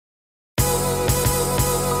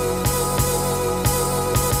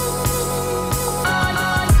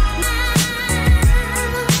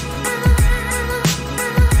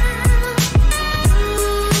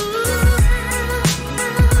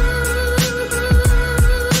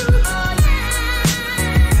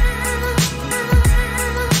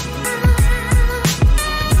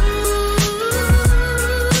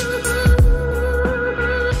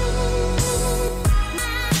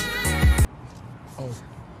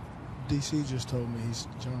DC just told me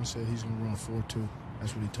John said he's gonna run 4-2.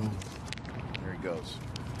 That's what he told me. There he goes.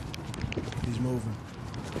 He's moving.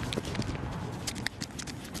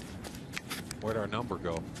 Where'd our number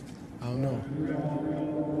go? I don't know.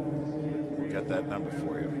 We got that number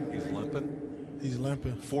for you. He's limping. He's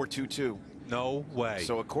limping. 4-2-2. No way.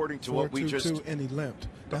 So according to what we just, and he limped.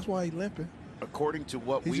 That's why he limping. According to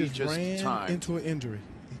what he we just ran timed into an injury.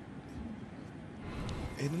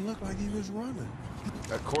 It didn't look like he was running.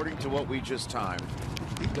 According to what we just timed,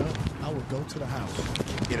 He done. I would go to the house.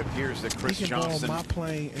 it appears that Chris he can Johnson go on my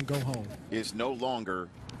plane and go home. is no longer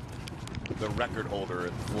the record holder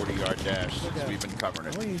at the 40-yard dash since we've been covering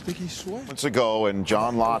I it. don't even think he's sweating. Months ago in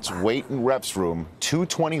John Lott's weight and reps room,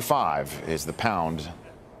 225 is the pound,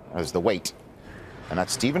 as the weight. And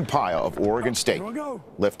that's Stephen Paya of Oregon State, Here we go.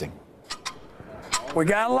 lifting. We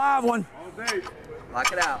got a live one. All day.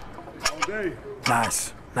 Lock it out. All day.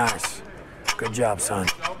 Nice, nice. Good job, son.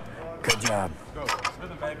 Good job. Let's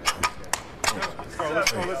go.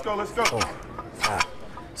 Let's go. Let's go. Let's go. 4, 5,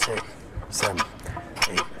 6, 7,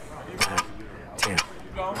 8, 9, 10.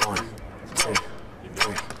 1, 2,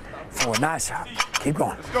 3, 4. Nice. Keep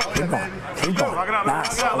going. Keep going. Keep going.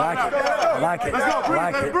 Nice. I like it. I like it. I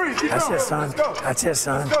like it. That's it, son. That's it,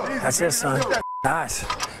 son. That's it, son. Nice.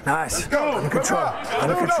 Nice. Under control.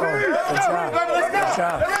 Under control. Good job. Good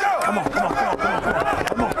job. Come on. Come on. Come on. Come on. Come on.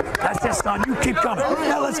 Come on. That's it, son. You keep coming.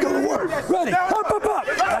 Now let's go to work. Ready. Up, up, up.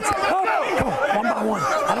 That's it. Up. Come on. One by one.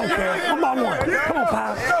 I don't care. One by one. Come on,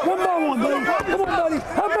 pal. One by one, buddy. Come on, buddy. Up,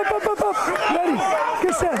 up, up, up, up. Ready.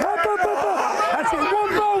 Get set. Up, up, up, up. That's it. One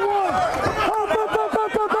by one. Up, up, up,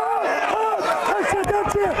 up, up, up. That's it.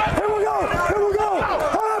 That's it. Here we go. Here we go.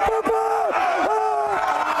 Up, up, up.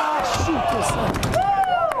 Shoot this thing.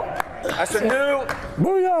 That's a new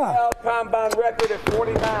Booyah. combine record at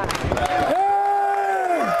 49.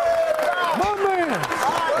 Hey! My man!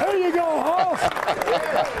 There you go, Hoss!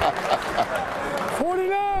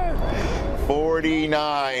 49!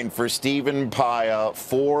 49 for Stephen Paya,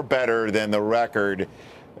 4 better than the record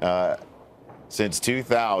since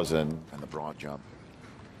 2000. And the broad jump.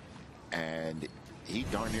 And he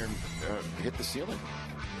darn near hit the ceiling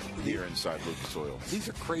here inside Lucas Oil. These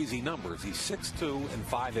are crazy numbers. He's 6'2" and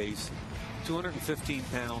 5/8, 215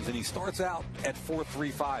 pounds, and he starts out at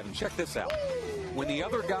 4.35. And check this out. When the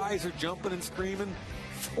other guys are jumping and screaming,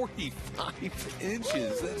 45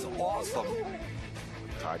 inches. That's awesome.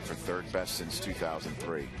 Tied for third best since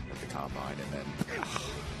 2003 at the combine, and then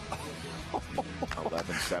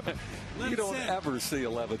 11-7. You don't ever see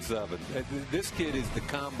 11-7. This kid is the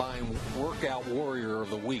combine workout warrior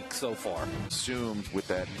of the week so far. Assumed with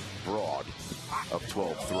that broad of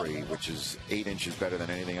 12.3, which is 8 inches better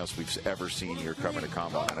than anything else we've ever seen here covering a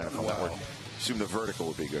combine on NFL Network. Assume the vertical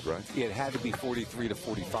would be good, right? Yeah, it had to be 43 to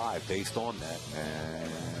 45 based on that.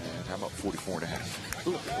 And how about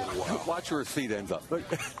 44.5? Watch where his feet ends up.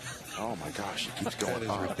 Oh my gosh, it keeps going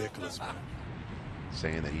up. ridiculous, man.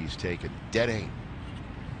 Saying that he's taken dead aim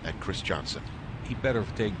at Chris Johnson. He better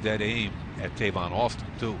take dead aim at Tavon Austin,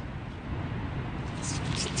 too.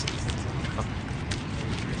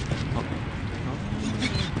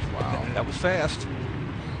 Wow. That was fast. A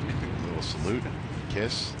little salute,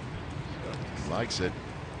 kiss. He likes it.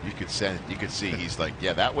 You could see he's like,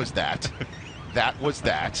 yeah, that was that. That was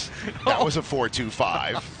that. That was a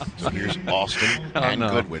 4.25. So here's Austin and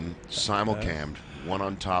Goodwin simulcammed, one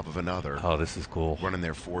on top of another. Oh, this is cool. Running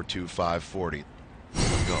their 4.25.40.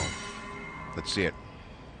 Let's go. Let's see it.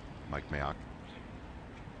 Mike Mayock.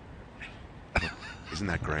 Isn't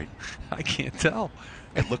that great? I can't tell.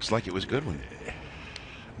 It looks like it was Goodwin.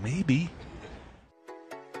 Maybe.